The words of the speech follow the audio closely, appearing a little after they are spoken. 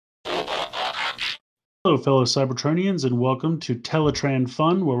Hello, fellow Cybertronians, and welcome to Teletran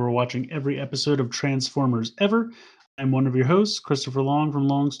Fun, where we're watching every episode of Transformers ever. I'm one of your hosts, Christopher Long from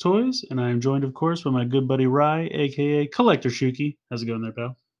Long's Toys, and I am joined, of course, by my good buddy Rye, aka Collector Shuki. How's it going there,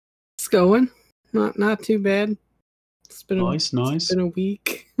 pal? It's going. Not too bad. It's been Nice. a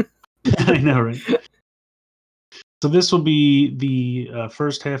week. I know, right? So this will be the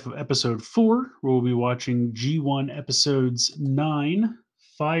first half of episode 4, where we'll be watching G1 episodes 9,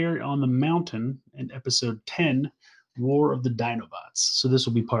 Fire on the Mountain, and episode 10, War of the Dinobots. So this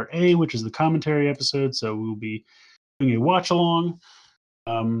will be part A, which is the commentary episode. So we'll be doing a watch along.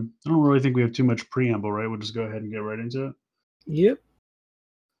 I don't really think we have too much preamble, right? We'll just go ahead and get right into it. Yep.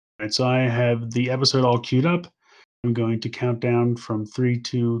 All right, so I have the episode all queued up. I'm going to count down from 3,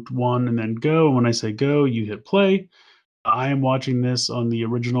 2, 1, and then go. And when I say go, you hit play. I am watching this on the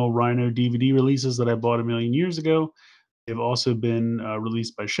original Rhino DVD releases that I bought a million years ago. They've also been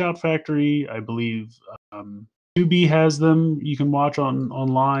released by Shout Factory. I believe Tubi has them. You can watch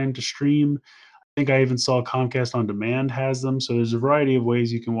online to stream. I think I even saw Comcast On Demand has them. So there's a variety of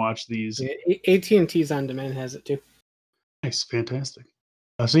ways you can watch these. Yeah, AT&T's On Demand has it too. Nice, fantastic.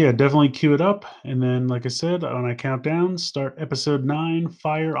 So yeah, definitely queue it up. And then, like I said, when I count down, start episode 9,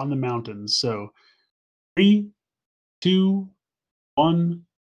 Fire on the Mountains. So 3, 2, 1,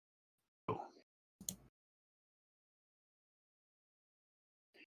 go.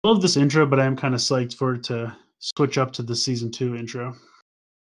 Love this intro, but I'm kind of psyched for it to switch up to the season 2 intro.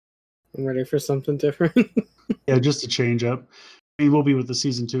 I'm ready for something different. Yeah, just to change up. I mean, we'll be with the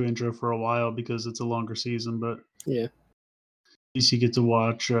season 2 intro for a while because it's a longer season, but yeah. at least you get to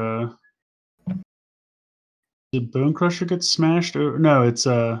watch. Did Bone Crusher get smashed? No, it's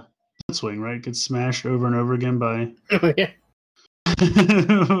Blitzwing, right? Gets smashed over and over again by Oh yeah.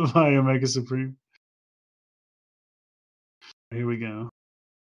 by Omega Supreme. Here we go.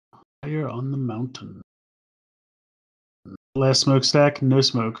 Fire on the Mountain. Last smokestack, no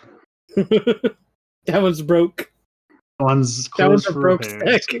smoke. That was broke. One's That was closed a for broke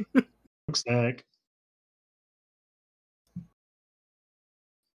repairs. stack. Smokestack.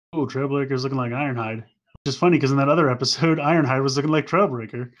 Oh, Trailbreaker's looking like Ironhide. Which is funny because in that other episode, Ironhide was looking like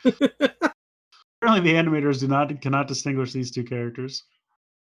Trailbreaker. Apparently, the animators cannot distinguish these two characters.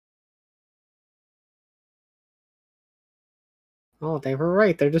 Oh, they were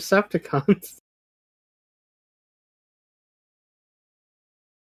right. They're Decepticons.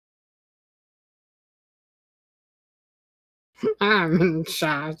 I'm in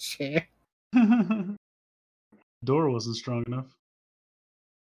charge here. The door wasn't strong enough.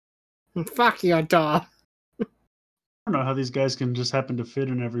 Fuck your door. I don't know how these guys can just happen to fit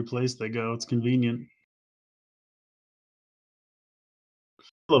in every place they go. It's convenient.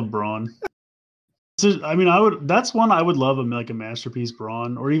 I love Brawn. I mean, that's one I would love, like a masterpiece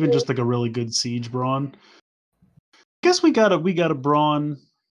Brawn, or even just like a really good Siege Brawn. I guess we got a Brawn.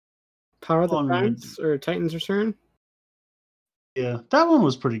 Power of the Titans or Titans Return? Yeah, that one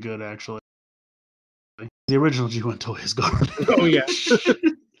was pretty good actually. The original G1 toy is garbage. Oh yeah.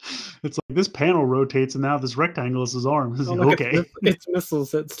 It's like this panel rotates and now this rectangle is his arm. Oh, okay. It's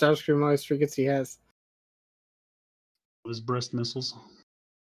missiles that Starscream always forgets he has. His breast missiles.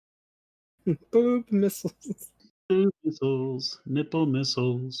 Boob missiles. Boob missiles. Nipple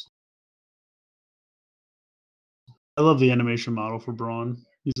missiles. I love the animation model for Brawn.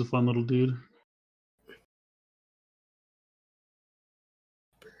 He's a fun little dude.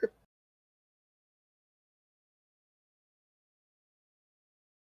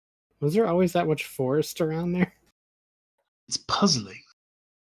 Was there always that much forest around there? It's puzzling.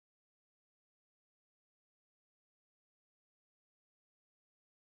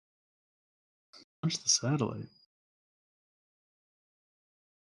 Punch the satellite.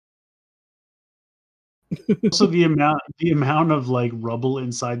 Also, the amount of like rubble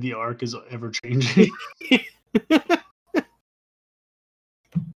inside the Ark is ever changing. It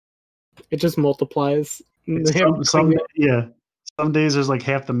just multiplies. Some days there's like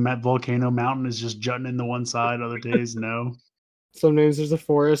half the volcano mountain is just jutting into one side. Other days, no. Some days there's a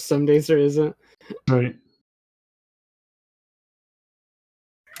forest. Some days there isn't. Right.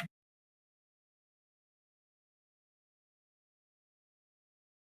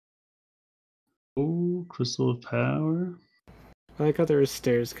 Oh, Crystal of Power. I like how there were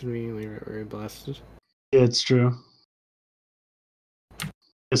stairs conveniently right where he blasted. Yeah, it's true. I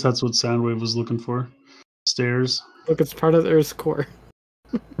guess that's what Soundwave was looking for. Stairs. Look, it's part of the Earth's core.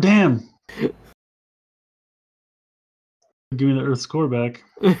 Damn! Give me the Earth's core back.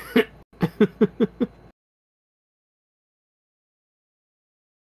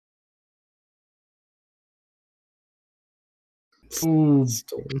 Ooh,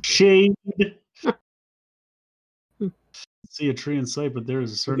 shade. see a tree in sight, but there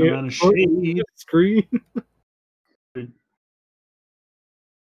is a certain amount of Oh, shade. screen.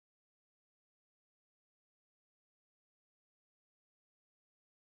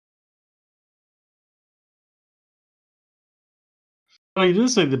 Oh, he did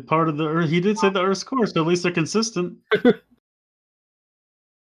say the part of the Earth. He did say the Earth's core, so at least they're consistent.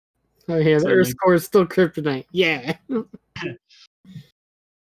 Oh yeah, the So, Earth's like- core is still kryptonite. Yeah.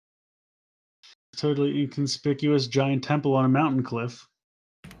 Totally inconspicuous giant temple on a mountain cliff.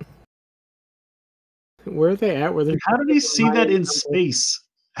 Where are they at? Where they? How did he see that in space?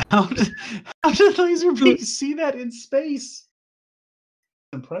 How did Laserbeak see that in space?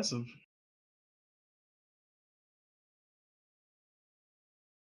 Impressive.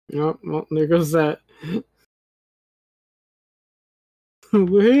 Oh, well, there goes that.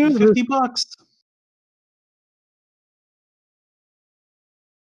 Where? $50.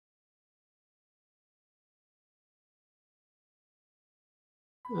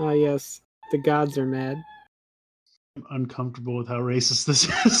 Ah, yes. The gods are mad. I'm uncomfortable with how racist this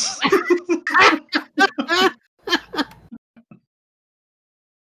is.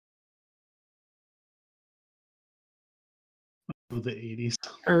 Of the 80s.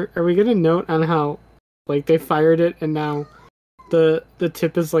 Are we gonna note on how, like, they fired it and now the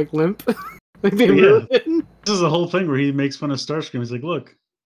tip is like limp? Like they moved it? This is the whole thing where he makes fun of Starscream. He's like, look,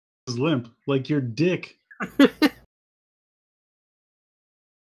 this is limp, like your dick.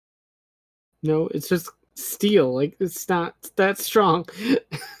 No, it's just steel. Like it's not that strong.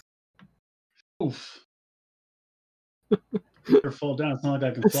 Oof. Or fall down. It's not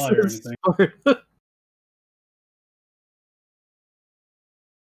like I can fly or anything.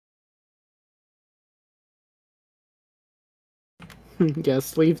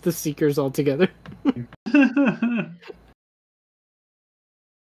 Yes, leave the Seekers altogether.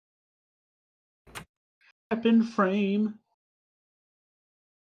 Weapon frame.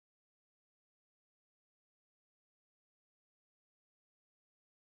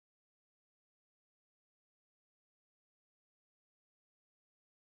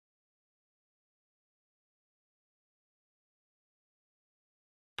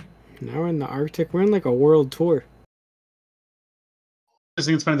 Now we're in the Arctic. We're in like a world tour. I just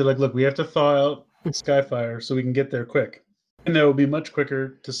think it's funny. They're like, look, we have to thaw out Skyfire so we can get there quick. And it would be much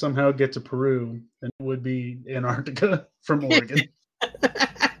quicker to somehow get to Peru than it would be Antarctica from Oregon.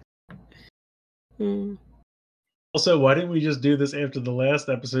 Also, why didn't we just do this after the last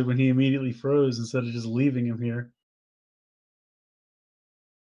episode when he immediately froze instead of just leaving him here?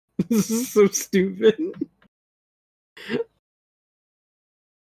 This is so stupid.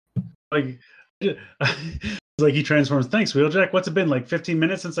 Like, like he transforms. Thanks, Wheeljack. What's it been, like 15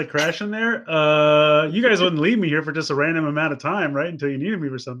 minutes since I crashed in there? You guys wouldn't leave me here for just a random amount of time, right? Until you needed me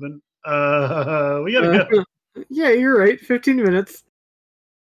for something. We gotta go. Yeah, you're right. 15 minutes.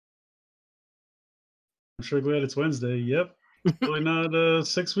 I'm sure glad it's Wednesday. Yep. Really not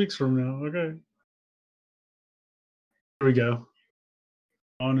 6 weeks from now. Okay. Here we go.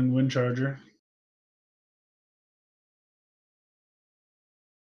 On in Wind Charger.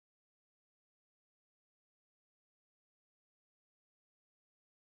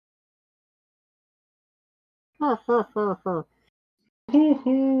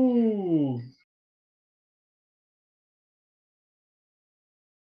 Woohoo!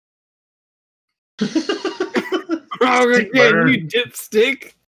 Oh, Stick again, burn. you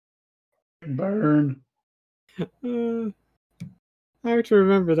dipstick. Burn. I have to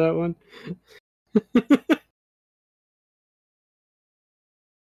remember that one.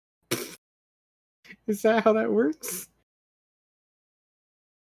 Is that how that works?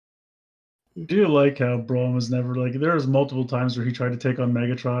 Do you like how Braun was never like? There was multiple times where he tried to take on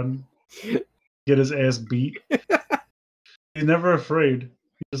Megatron, get his ass beat. He's never afraid.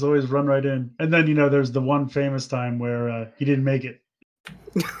 He just always run right in. And then there's the one famous time where he didn't make it.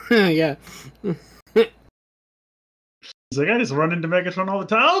 Yeah. He's like, I just run into Megatron all the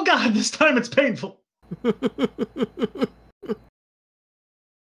time. Oh God, this time it's painful.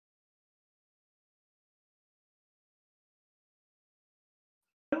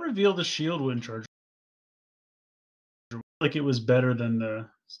 I revealed the Shield Wind Charger. Like it was better than the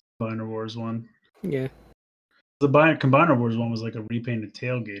Combiner Wars one. Yeah. The Combiner Wars one was like a repainted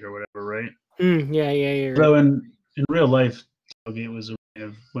tailgate or whatever, right? Yeah. You're right. So in real life, tailgate was a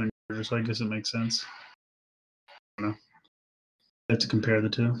Wind Charger, so I guess it makes sense. I don't know. I have to compare the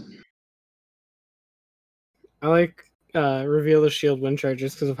two. I like Reveal the Shield Wind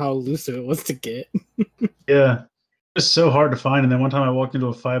Chargers because of how elusive it was to get. Yeah. It's so hard to find, and then one time I walked into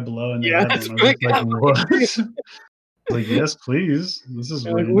a Five Below and they had one. I was like, what? Like, yes, please. This is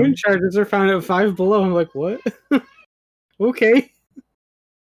Like, Wind Chargers are found at 5 Below. I'm like, what? Okay.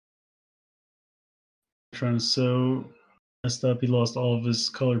 Trying to so messed up. He lost all of his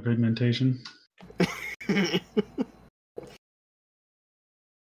color pigmentation.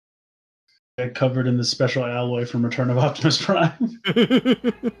 Got covered in the special alloy from Return of Optimus Prime.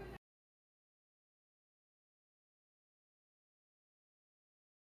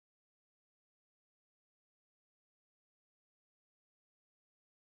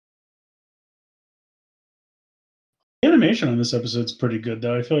 The animation on this episode's pretty good,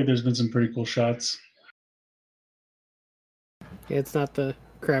 though. I feel like there's been some pretty cool shots. Yeah, it's not the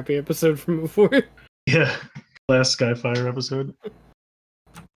crappy episode from before. Yeah, last Skyfire episode.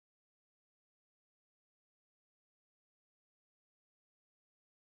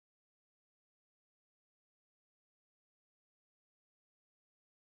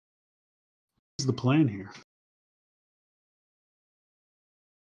 What's the plan here?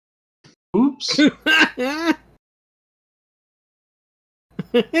 Oops.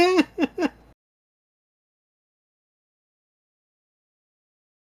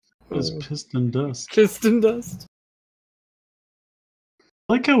 It's piston dust. Piston dust.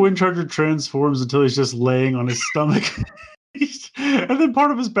 I like how Windcharger transforms until he's just laying on his stomach. And then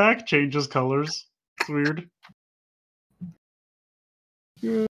part of his back changes colors. It's weird.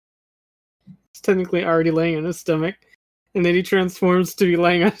 He's technically already laying on his stomach. And then he transforms to be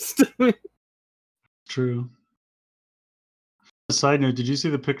laying on his stomach. True. Side note, did you see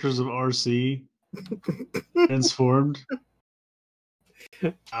the pictures of RC transformed?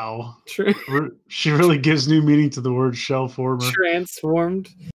 Ow. She really gives new meaning to the word shell former. Transformed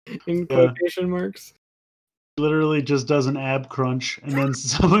in quotation marks. Literally just does an ab crunch, and then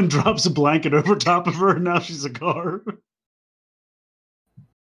someone drops a blanket over top of her, and now she's a car.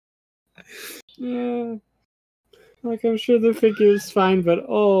 Yeah. Like, I'm sure the figure is fine, but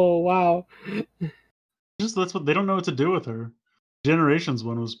oh, wow. Just that's what they don't know what to do with her. Generations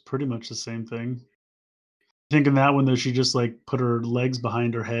one was pretty much the same thing. I think in that one, though, she just like put her legs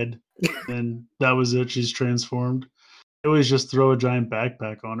behind her head, and that was it. She's transformed. They always just throw a giant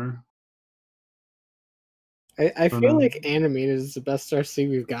backpack on her. I feel like animated is the best RC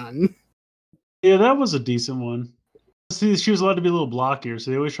we've gotten. Yeah, that was a decent one. See, she was allowed to be a little blockier,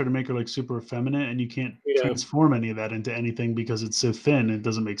 so they always try to make her like super effeminate, and you can't transform any of that into anything because it's so thin. It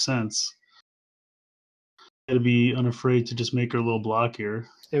doesn't make sense. You gotta be unafraid to just make her a little blockier.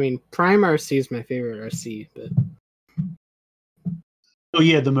 I mean, Prime RC is my favorite RC, but oh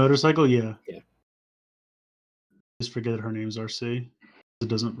yeah, the motorcycle, yeah. Yeah. Just forget her name's RC. It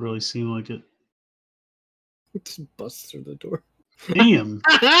doesn't really seem like it. It just busts through the door. Damn.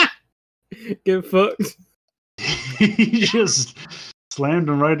 Get fucked. He just slammed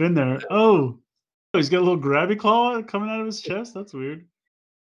him right in there. Oh, he's got a little grabby claw coming out of his chest. That's weird.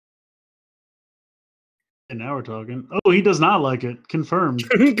 And now we're talking. Oh, he does not like it. Confirmed.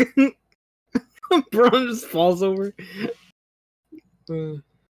 Braun just falls over.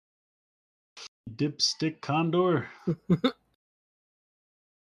 Dipstick Condor.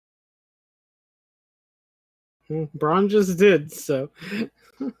 Braun just did, so.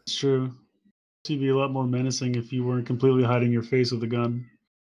 It's true. You'd be a lot more menacing if you weren't completely hiding your face with a gun.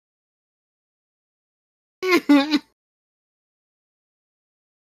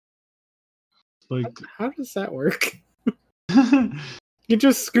 Like, how does that work? You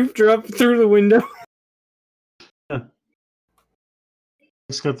just scooped her up through the window. Yeah.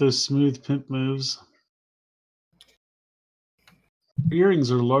 It's got those smooth pimp moves. Her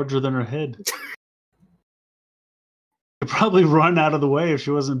earrings are larger than her head. Could probably run out of the way if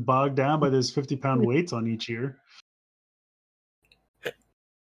she wasn't bogged down by those 50-pound weights on each ear.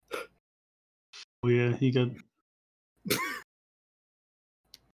 Oh yeah, he got.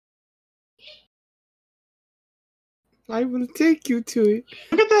 I will take you to it.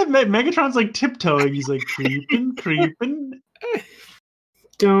 Look at that! Megatron's like tiptoeing. He's like creeping, creeping.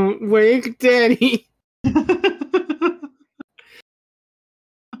 Don't wake Daddy.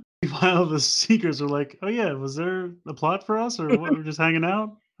 While the Seekers are like, "Oh yeah, was there a plot for us, or what? We're just hanging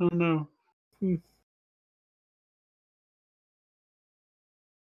out? I don't know."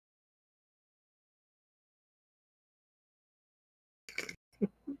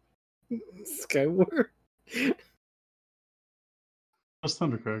 Skywarp. That's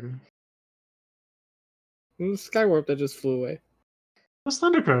Thundercracker. It was Skywarp that just flew away. That's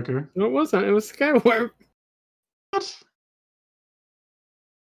Thundercracker. No, it wasn't. It was Skywarp. What?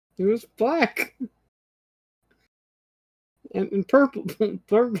 It was black. And purple.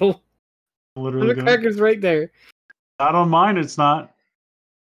 Purple. Literally. Thundercracker's right there. Not on mine, it's not.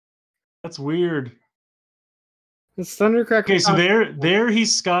 That's weird. It's Thundercracker. Okay, so there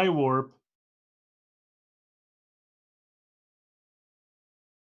he's Skywarp.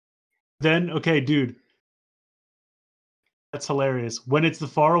 Then, okay, dude. That's hilarious. When it's the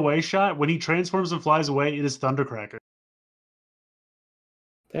far away shot, when he transforms and flies away, it is Thundercracker.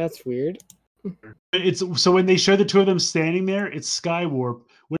 That's weird. It's so when they show the two of them standing there, it's Skywarp.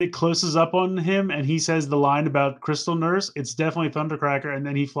 When it closes up on him and he says the line about Crystal Nurse, it's definitely Thundercracker, and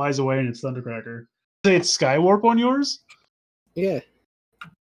then he flies away and it's Thundercracker. Say it's Skywarp on yours? Yeah.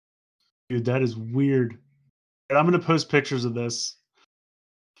 Dude, that is weird. I'm gonna post pictures of this.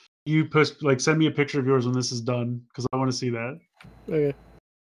 You post send me a picture of yours when this is done, because I want to see that. Okay.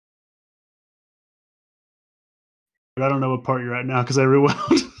 But I don't know what part you're at now because I rewound.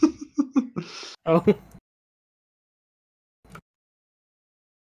 Oh.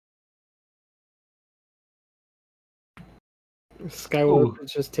 Skywarp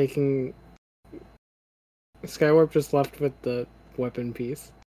is just taking. Skywarp just left with the weapon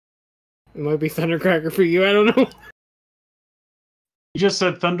piece. It might be Thundercracker for you. I don't know. You just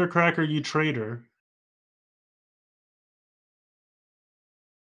said Thundercracker, you traitor.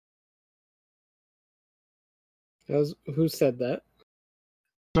 Who said that?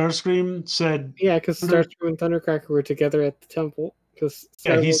 Starscream said. Yeah, because Starscream and Thundercracker were together at the temple.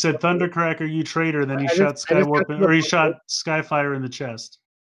 Yeah, he said Thundercracker, you traitor. Then he shot Skywarp, or he shot Skyfire in the chest.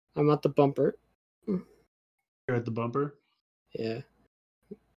 I'm at the bumper. You're at the bumper? Yeah.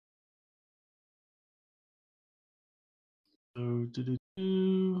 So,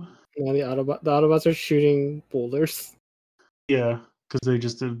 Now the Autobots are shooting boulders. Yeah, because they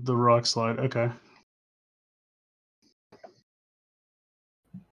just did the rock slide. Okay.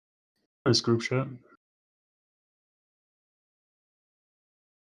 Nice group shot.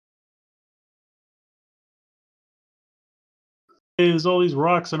 Hey, there's all these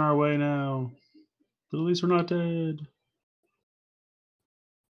rocks in our way now. But at least we're not dead.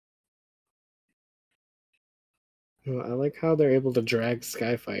 I like how they're able to drag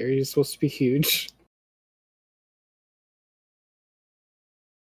Skyfire. He's supposed to be huge.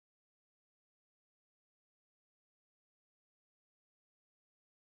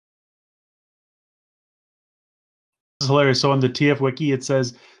 This is hilarious. So on the TF Wiki, it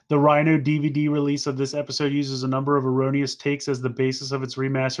says the Rhino DVD release of this episode uses a number of erroneous takes as the basis of its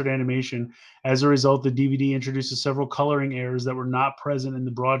remastered animation. As a result, the DVD introduces several coloring errors that were not present in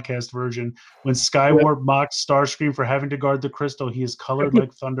the broadcast version. When Skywarp mocks Starscream for having to guard the crystal, he is colored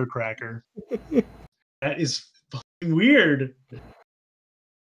like Thundercracker. That is fucking weird.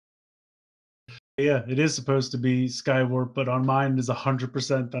 Yeah, it is supposed to be Skywarp, but on mine it is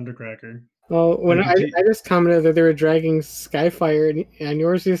 100% Thundercracker. Well, when I just commented that they were dragging Skyfire, and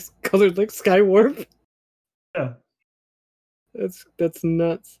yours is colored like Skywarp. Yeah, that's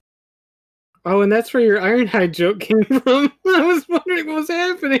nuts. Oh, and that's where your Ironhide joke came from. I was wondering what was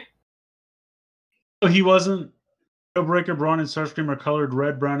happening. Oh, he wasn't. Trailbreaker, Brawn, and Starscream are colored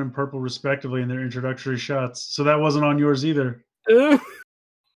red, brown, and purple respectively in their introductory shots, so that wasn't on yours either.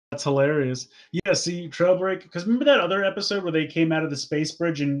 That's hilarious. Yeah, see, Trailbreaker, because remember that other episode where they came out of the space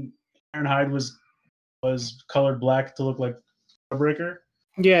bridge and Ironhide was colored black to look like Trailbreaker?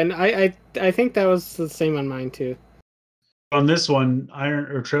 Yeah, and I think that was the same on mine too. On this one,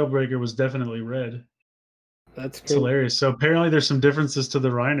 Trailbreaker was definitely red. That's hilarious. So apparently there's some differences to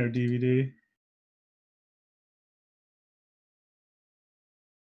the Rhino DVD.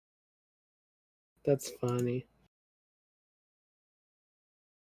 That's funny.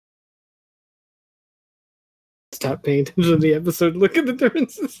 Stop paying attention to the episode. Look at the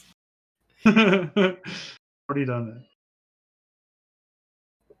differences. Already done that.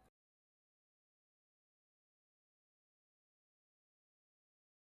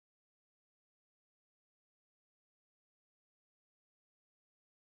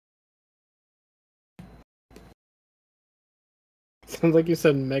 Sounds like you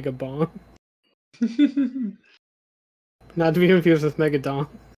said Mega Bomb. Not to be confused with Megadon.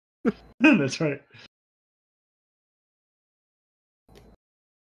 That's right.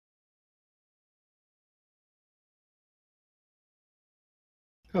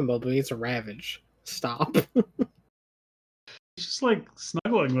 Oh, Bumblebee, it's a Ravage. Stop. He's just like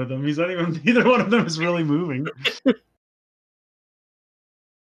snuggling with him. He's not even. Neither one of them is really moving.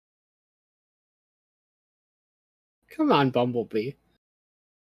 Come on, Bumblebee.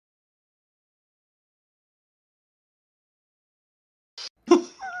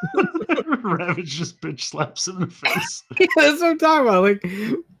 Ravage just bitch slaps him in the face. Yeah, that's what I'm talking about. Like,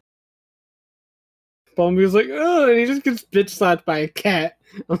 Bumblebee's like, oh, and he just gets bitch slapped by a cat.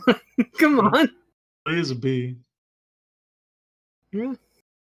 I'm like, come on. He is a bee. Yeah.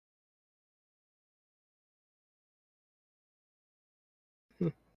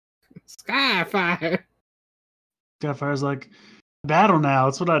 Skyfire. Skyfire's like, battle now.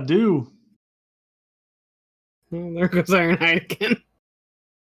 That's what I do. Oh, there goes Ironhide again.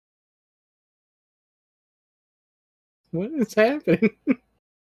 What is happening?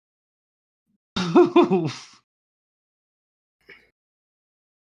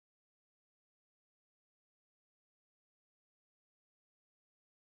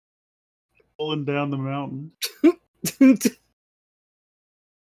 Pulling down the mountain.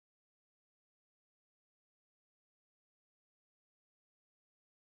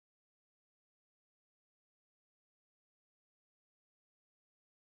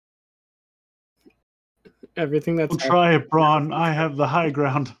 Everything that's Don't try it, Braun. I have the high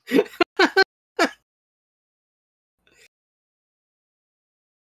ground.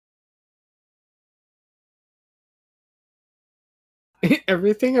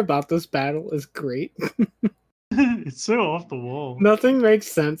 everything about this battle is great. It's so off the wall. Nothing makes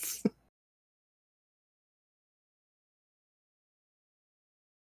sense.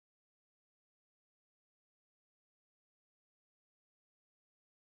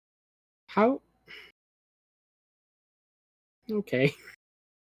 How? Okay.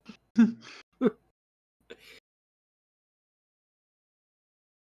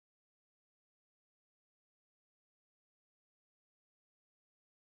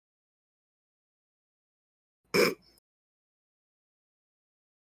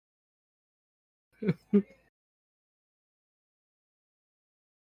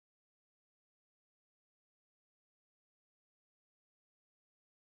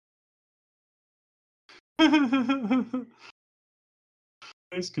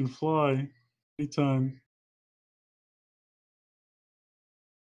 Guys can fly anytime.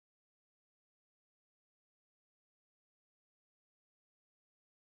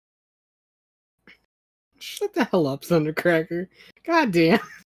 Shut the hell up, Thundercracker. God damn.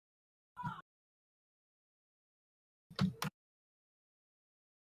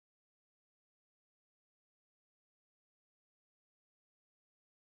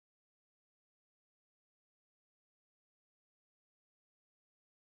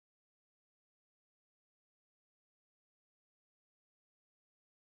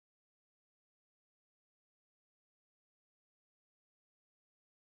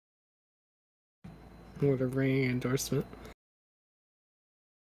 What a ringing endorsement.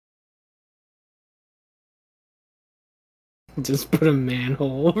 Just put a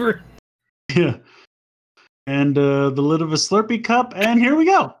manhole over. Yeah. And the lid of a Slurpee cup, and here we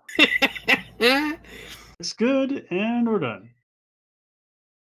go. Looks good, and we're done.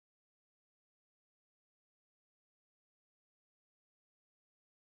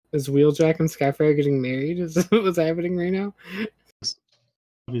 Is Wheeljack and Skyfire getting married? Is that what's happening right now?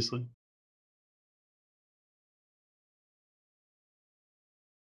 Obviously.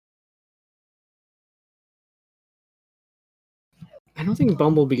 I don't think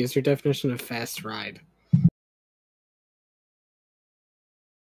Bumblebee is your definition of fast ride.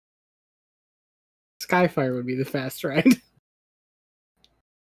 Skyfire would be the fast ride.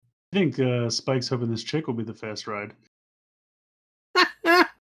 I think Spike's hoping this chick will be the fast ride.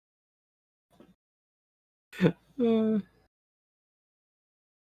 uh,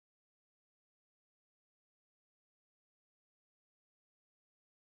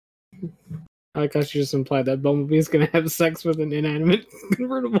 I like how she just implied that Bumblebee is going to have sex with an inanimate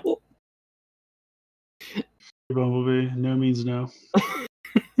convertible. Bumblebee, no means no.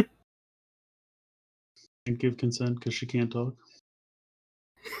 Can't give consent because she can't talk.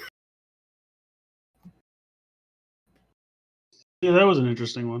 Yeah, that was an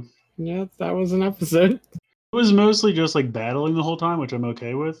interesting one. Yeah, that was an episode. It was mostly just like battling the whole time, which I'm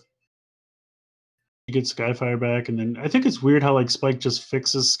okay with. You get Skyfire back, and then I think it's weird how like Spike just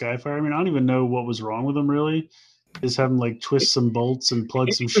fixes Skyfire. I mean, I don't even know what was wrong with him really. Just have him like twist some bolts and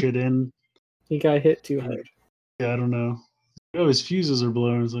plug some shit in. He got hit too hard. Yeah, I don't know. Oh, his fuses are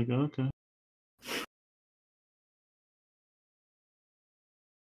blown. It's like, okay.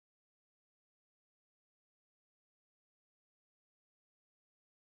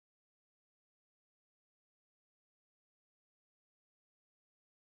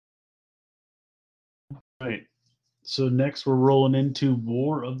 Right. So next we're rolling into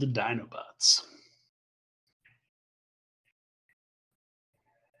War of the Dinobots.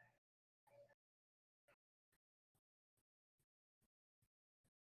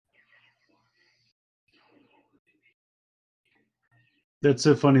 That's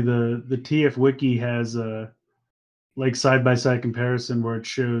so funny. The TF wiki has a like side by side comparison where it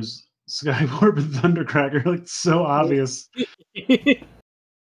shows Skywarp and Thundercracker. Like so obvious.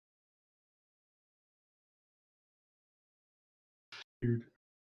 Weird.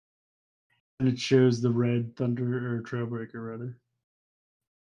 And it shows the red Thunder or Trailbreaker rather.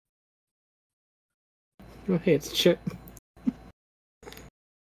 Oh, hey, it's Chip.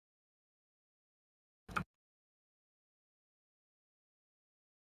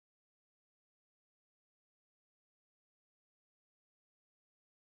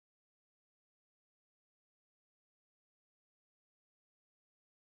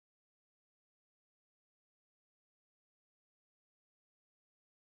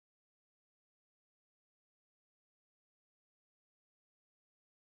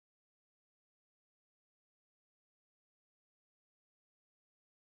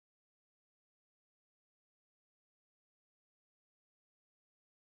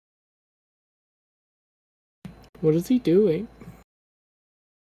 What is he doing?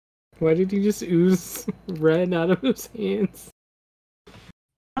 Why did he just ooze red out of his hands?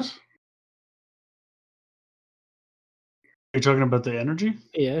 What? Are you talking about the energy?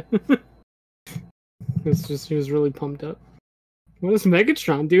 Yeah. It's just he was really pumped up. What is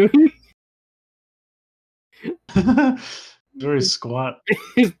Megatron doing? Very squat.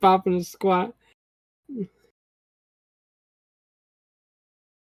 He's popping a squat.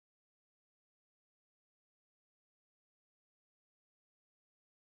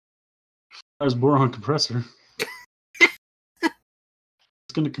 That was boron compressor.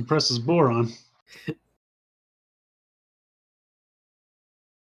 It's going to compress his boron.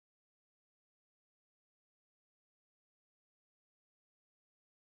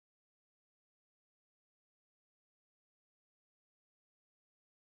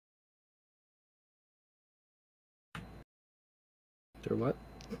 They're what?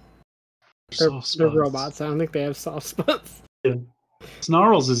 Soft They're spots. robots. I don't think they have soft spots. Yeah.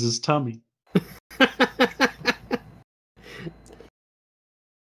 Snarls is his tummy.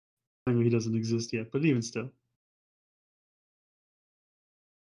 I mean, he doesn't exist yet, but even still.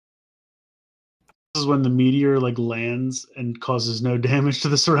 This is when the meteor lands and causes no damage to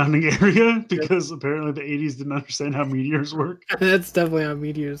the surrounding area because apparently the 80s didn't understand how meteors work. That's definitely how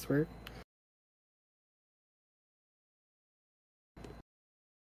meteors work.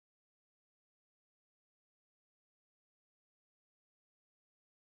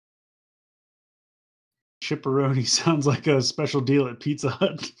 Chipperoni sounds like a special deal at Pizza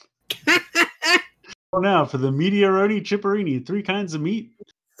Hut. Now for the Meteoroni Chipperini, 3 kinds of meat.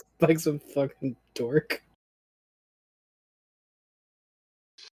 Like some fucking dork.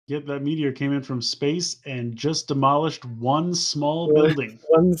 Yep, that meteor came in from space and just demolished one small building.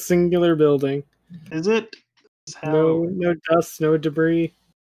 One singular building. Is it? No dust, no debris.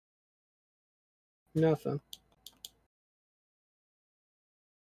 Nothing.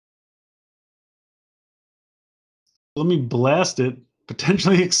 Let me blast it,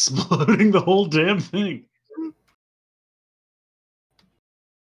 potentially exploding the whole damn thing.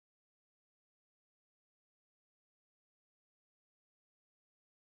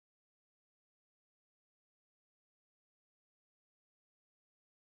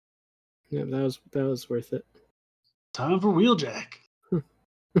 Yeah, that was worth it. Time for Wheeljack.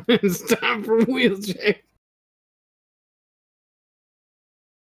 It's time for Wheeljack.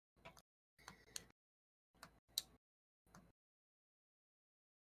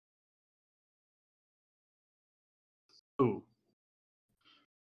 Oh.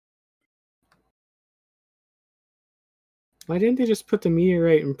 Why didn't they just put the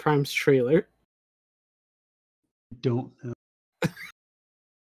meteorite in Prime's trailer? Don't know.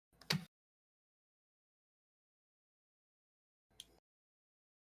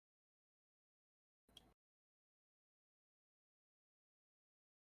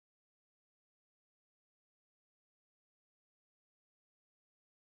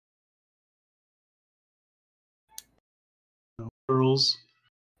 No. Girls.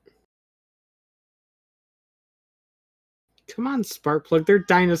 Come on, Sparkplug, they're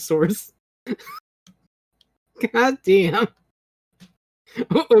dinosaurs. God damn.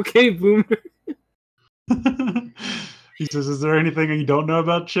 Okay, Boomer. He says, "Is there anything you don't know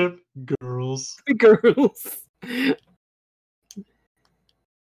about Chip?" Girls. Girls.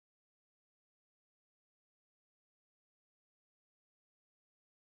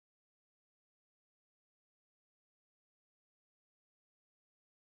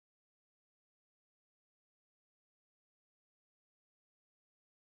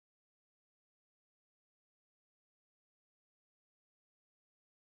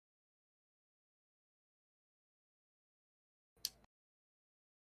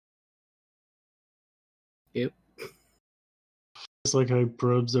 Yep. It's like how he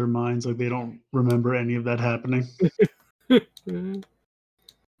probes their minds, like they don't remember any of that happening.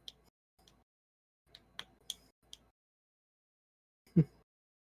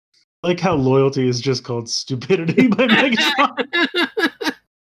 Like how loyalty is just called stupidity by Megatron.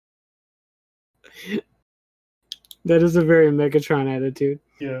 That is a very Megatron attitude.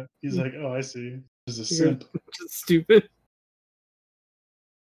 Yeah, he's like, oh, I see. He's a You're simp. just stupid.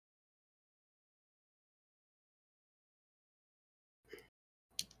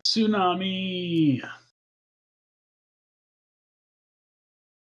 Tsunami!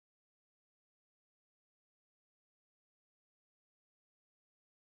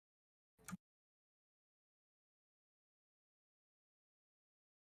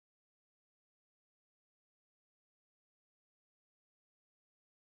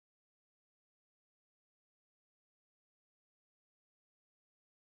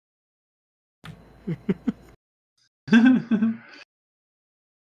 I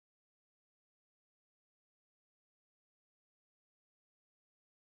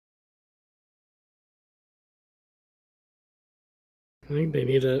think they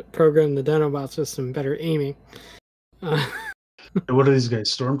need to program the Dinobots with some better aiming. What are these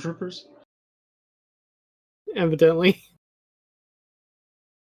guys? Stormtroopers? Evidently.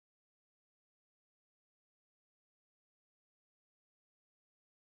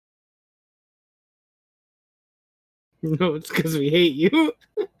 No, it's because we hate you.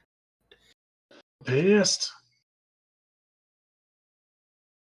 Pissed.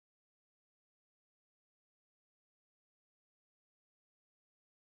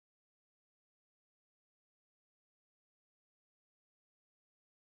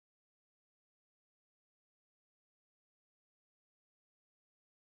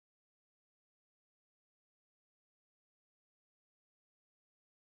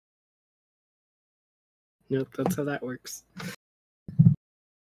 Nope, that's how that works.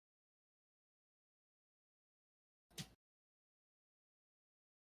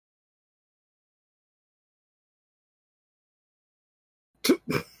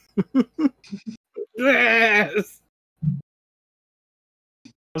 Yes! I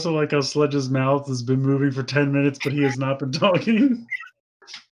also like how Sledge's mouth has been moving for 10 minutes, but he has not been talking.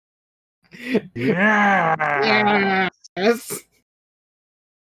 Yeah! Yes!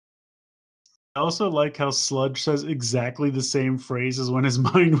 I also like how Sludge says exactly the same phrase as when his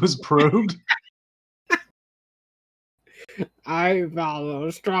mind was probed. I follow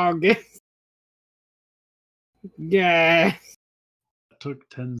strongest. Yeah. It took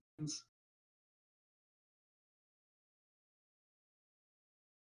 10 seconds.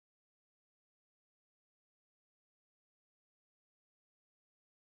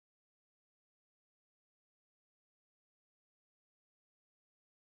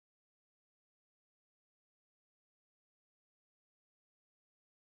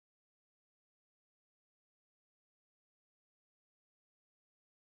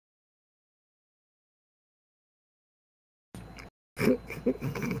 You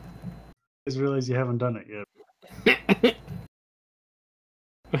guys realize you haven't done it yet.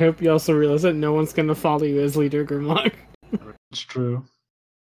 I hope you also realize that no one's gonna follow you as leader, Grimlock. It's true.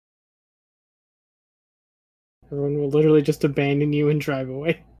 Everyone will literally just abandon you and drive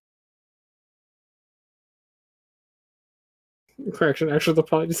away. Correction, actually, they'll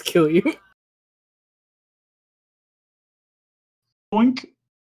probably just kill you. Boink.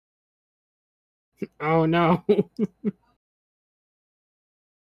 Oh no.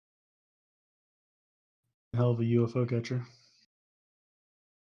 Hell of a UFO catcher.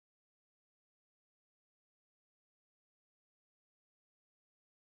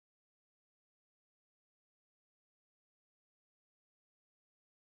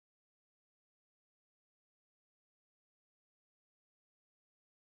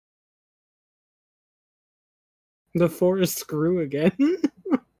 The forest grew again.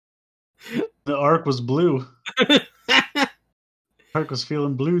 The arc was blue. Arc was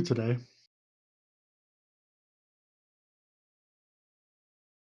feeling blue today.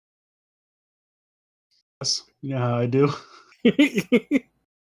 Yes, you know how I do.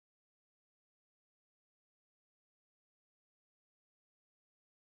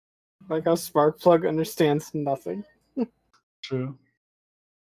 Like how Sparkplug understands nothing. True.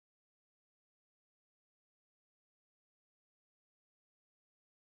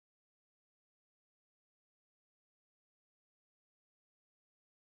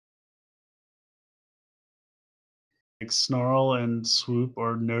 Like Snarl and Swoop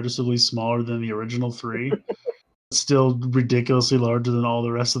are noticeably smaller than the original three, but still ridiculously larger than all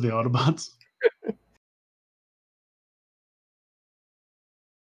the rest of the Autobots.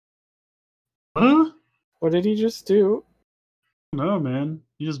 Huh? What did he just do? No, man.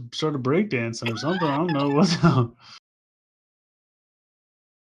 You just started breakdancing or something. I don't know what's up.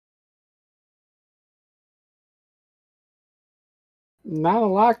 Not a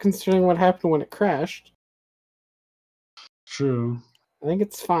lot considering what happened when it crashed. True. I think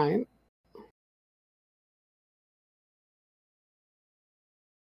it's fine.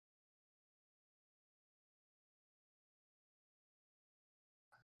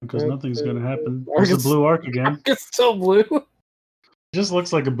 because nothing's going to happen. Arc There's the is- blue arc again. It's still blue. It just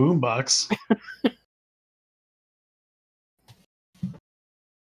looks like a boombox.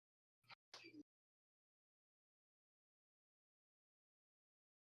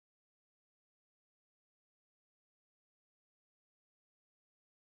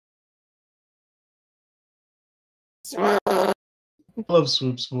 I love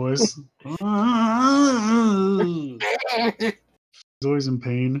Swoop's voice. He's always in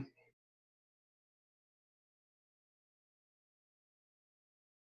pain.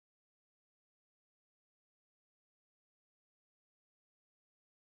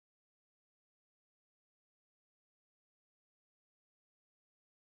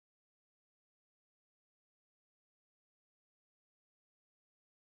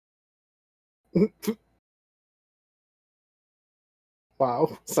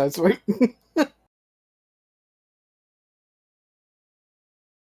 Wow, sideswipe.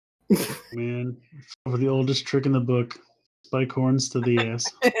 Man, for the oldest trick in the book. Spike horns to the ass.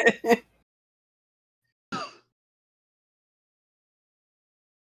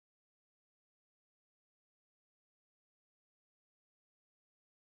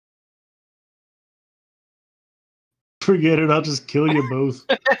 Forget it, I'll just kill you both.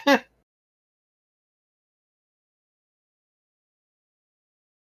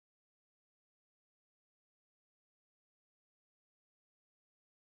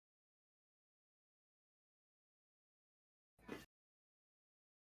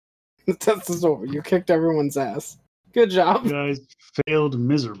 The test is over. You kicked everyone's ass. Good job. You guys failed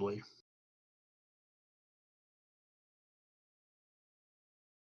miserably.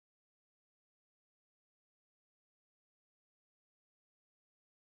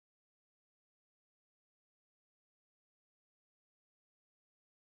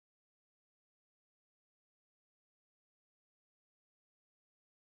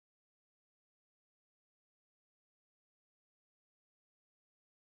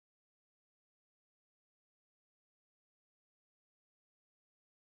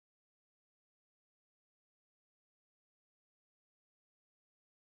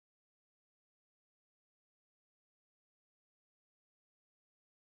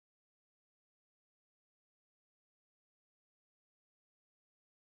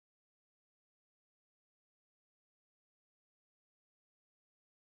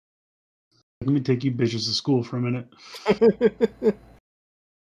 Let me take you bitches to school for a minute.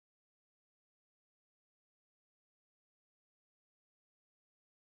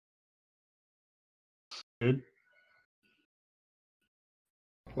 Good.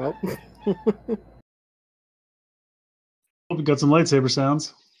 Well. Hope we got some lightsaber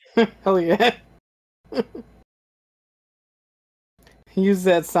sounds. Hell yeah. Use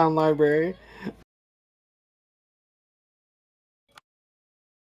that sound library.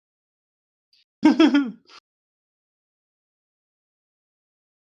 I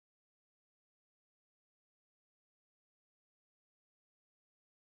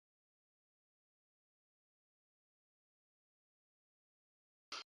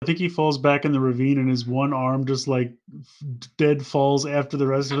think he falls back in the ravine and his one arm just like dead falls after the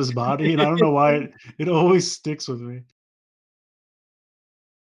rest of his body. And I don't know why it always sticks with me.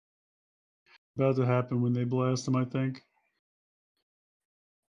 About to happen when they blast him, I think.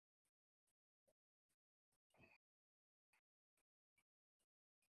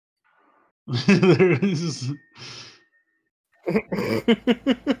 There is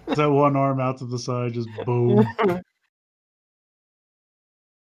that one arm out to the side, just boom.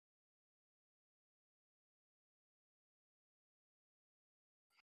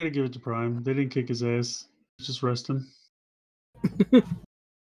 Gotta give it to Prime. They didn't kick his ass. Just rest him.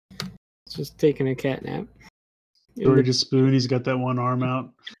 Just taking a cat nap. Or just spoon. He's got that one arm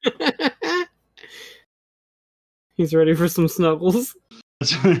out. He's ready for some snuggles.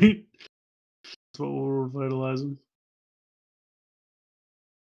 That's right. That's what will revitalize him.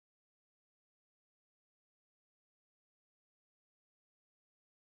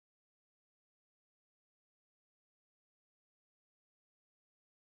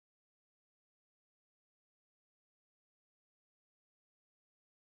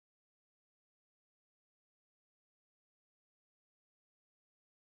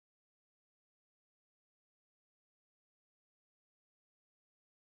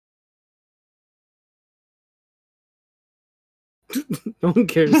 No one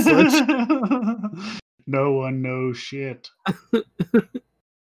cares such. No one knows shit.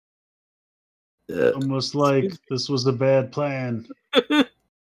 Almost like this was a bad plan. I'm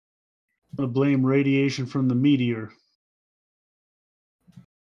gonna blame radiation from the meteor.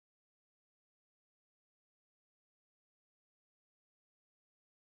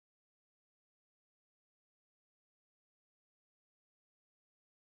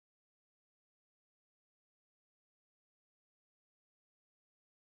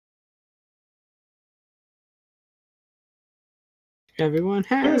 Everyone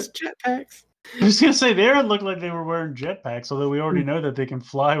has jetpacks. I was gonna say they looked like they were wearing jetpacks, although we already know that they can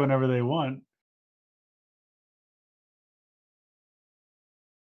fly whenever they want.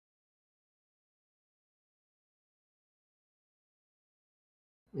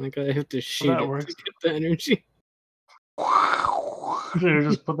 Like I have to shoot it works. to get the energy. They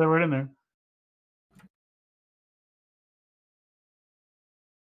just put that right in there.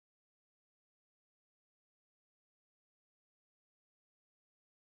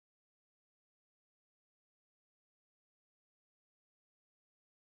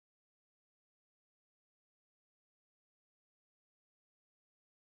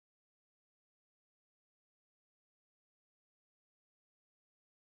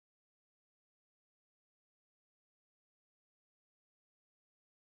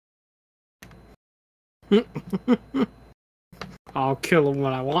 I'll kill him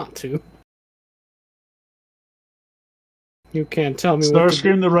when I want to. You can't tell me what to do.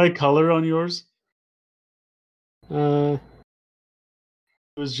 Starscream the right color on yours? It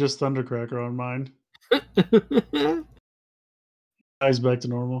was just Thundercracker on mine. Eyes back to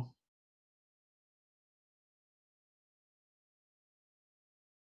normal.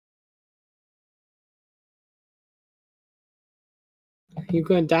 You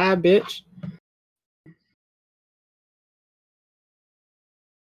gonna die, bitch?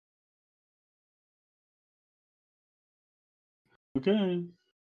 Okay.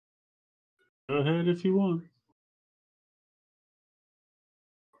 Go ahead if you want. This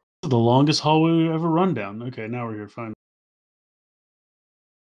is the longest hallway we've ever run down. Okay, now we're here. Fine.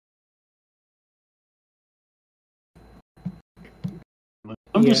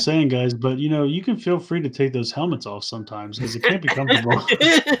 I'm just saying, guys, but you can feel free to take those helmets off sometimes because it can't be comfortable.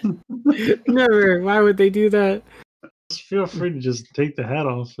 Never. Why would they do that? Just feel free to just take the hat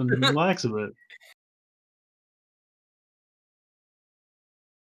off and relax a bit.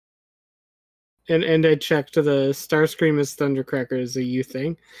 And I checked the Starscream as Thundercracker is a you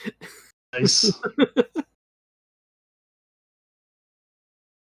thing. Nice.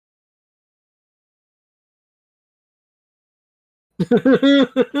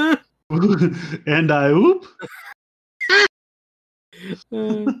 And I oop.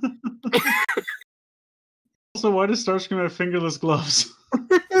 Also, why does Starscream have fingerless gloves?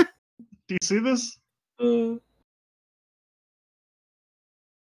 Do you see this?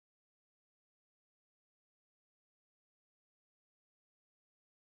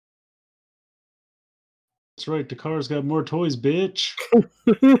 That's right. Takara's got more toys, bitch.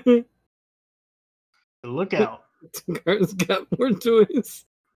 Look out. Takara's got more toys.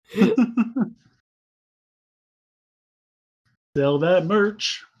 Sell that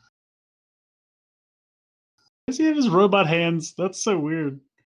merch. Does he have his robot hands? That's so weird.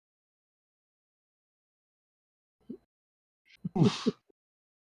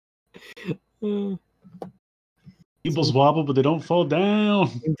 People's wobble, but they don't fall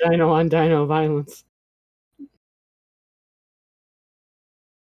down. Dino on dino violence.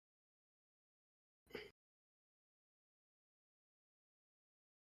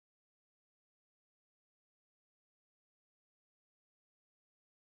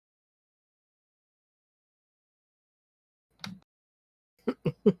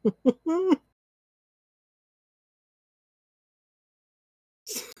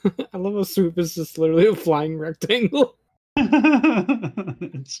 I love how Swoop is just literally a flying rectangle.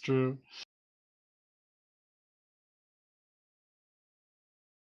 It's true.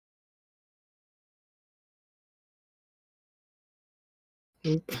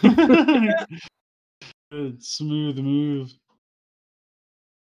 Good, smooth move.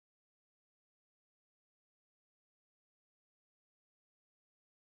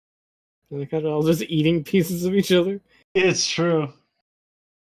 Like how they're all just eating pieces of each other. It's true.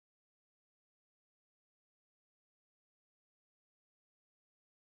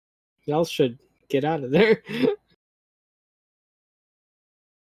 Y'all should get out of there.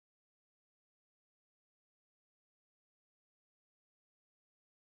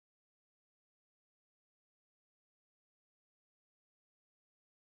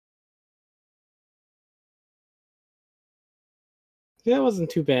 That wasn't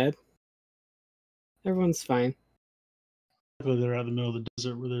too bad. Everyone's fine. They're out in the middle of the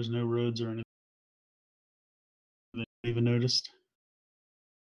desert where there's no roads or anything. They even noticed.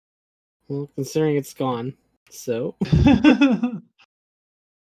 Well, considering it's gone, so.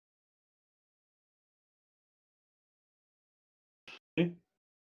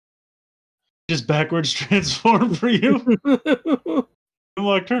 Just backwards transform for you.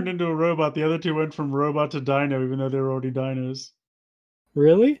 Grimlock turned into a robot. The other two went from robot to dino, even though they were already dinos.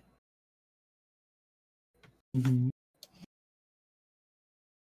 Really? Mm-hmm.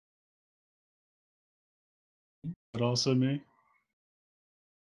 but also me.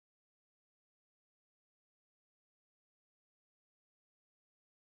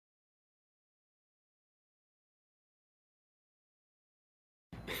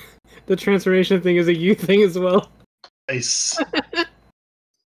 The transformation thing is a you thing as well. Nice.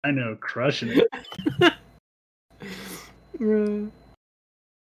 I know, crushing it.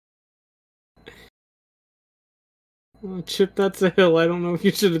 Oh, Chip, that's a hill. I don't know if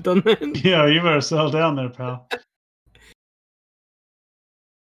you should have done that. Yeah, you better settle down there, pal.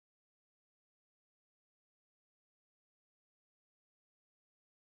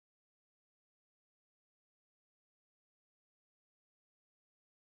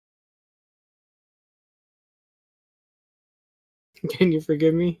 Can you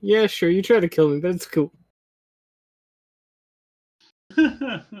forgive me? Yeah, sure. You try to kill me, but it's cool.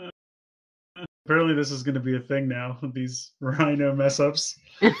 Apparently, this is going to be a thing now. These Rhino mess ups.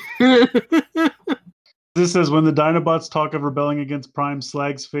 This says when the Dinobots talk of rebelling against Prime,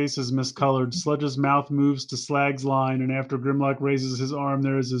 Slag's face is miscolored. Sludge's mouth moves to Slag's line, and after Grimlock raises his arm,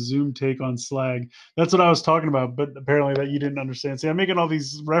 there is a zoom take on Slag. That's what I was talking about, but apparently that you didn't understand. See, I'm making all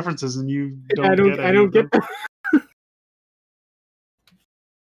these references, and you don't get it. I don't get that.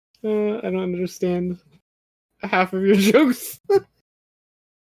 I don't understand half of your jokes.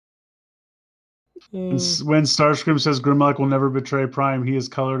 When Starscream says Grimlock will never betray Prime, he is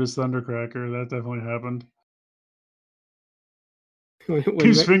colored as Thundercracker. That definitely happened.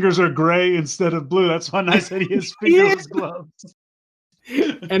 His fingers are gray instead of blue. That's why I said he has fingerless gloves.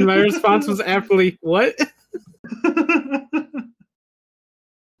 And my response was aptly, what?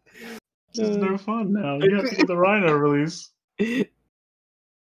 This is no fun now. You have to get the Rhino release.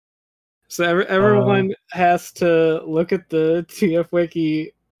 So everyone has to look at the TF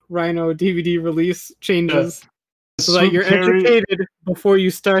Wiki Rhino DVD release changes so that you're educated before you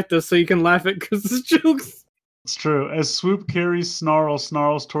start this, so you can laugh at Chris's jokes. It's true. As Swoop carries Snarl,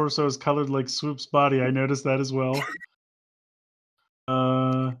 Snarl's torso is colored like Swoop's body. I noticed that as well.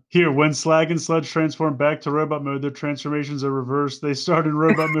 Here, when Slag and Sludge transform back to robot mode, their transformations are reversed. They start in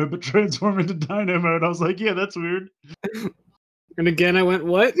robot mode but transform into Dino mode. I was like, yeah, that's weird. And again, I went,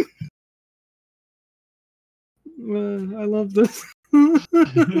 what? I love this.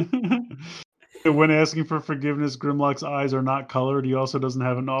 When asking for forgiveness, Grimlock's eyes are not colored. He also doesn't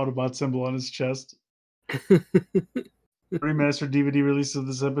have an Autobot symbol on his chest. Remastered DVD release of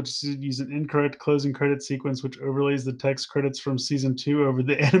this episode use an incorrect closing credit sequence which overlays the text credits from season 2 over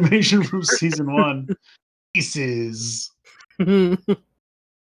the animation from season 1. Pieces. I don't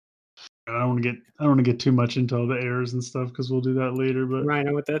want to get too much into all the errors and stuff because we'll do that later. But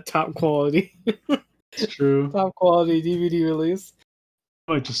Rhino with that top quality. It's true. Top quality DVD release.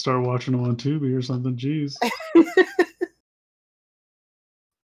 I might just start watching them on Tubi or something. Jeez.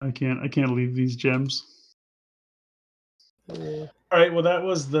 I can't leave these gems. All right, well that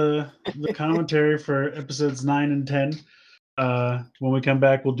was the commentary for episodes 9 and 10. When we come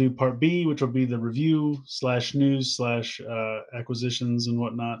back, we'll do part B, which will be the review / news / acquisitions and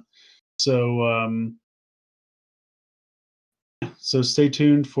whatnot. So stay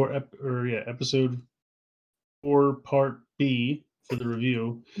tuned for episode 4 part B for the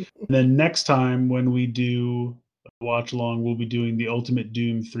review. And then next time when we do a watch along, we'll be doing the Ultimate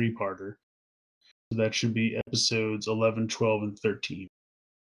Doom 3-parter. So that should be episodes 11, 12, and 13.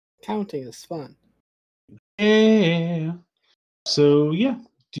 Counting is fun. Yeah. So yeah,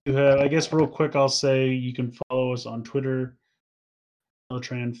 I guess real quick I'll say you can follow us on Twitter,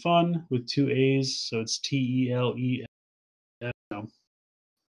 Teletran Fun with 2 A's, so it's TELE.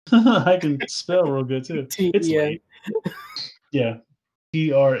 I can spell real good too. It's late. Yeah,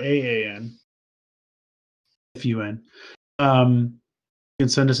 TRAAN. FUN. You can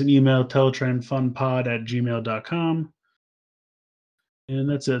send us an email, teletranfunpod@gmail.com. And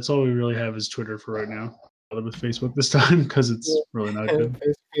that's it. That's all we really have is Twitter for right now. Other with Facebook this time because it's really not good.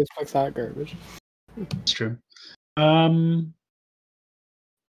 Facebook's hot garbage. It's true.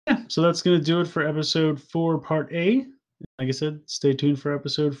 So that's going to do it for episode 4, part A. Like I said, stay tuned for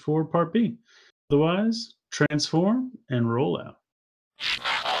episode 4, part B. Otherwise, transform and roll out.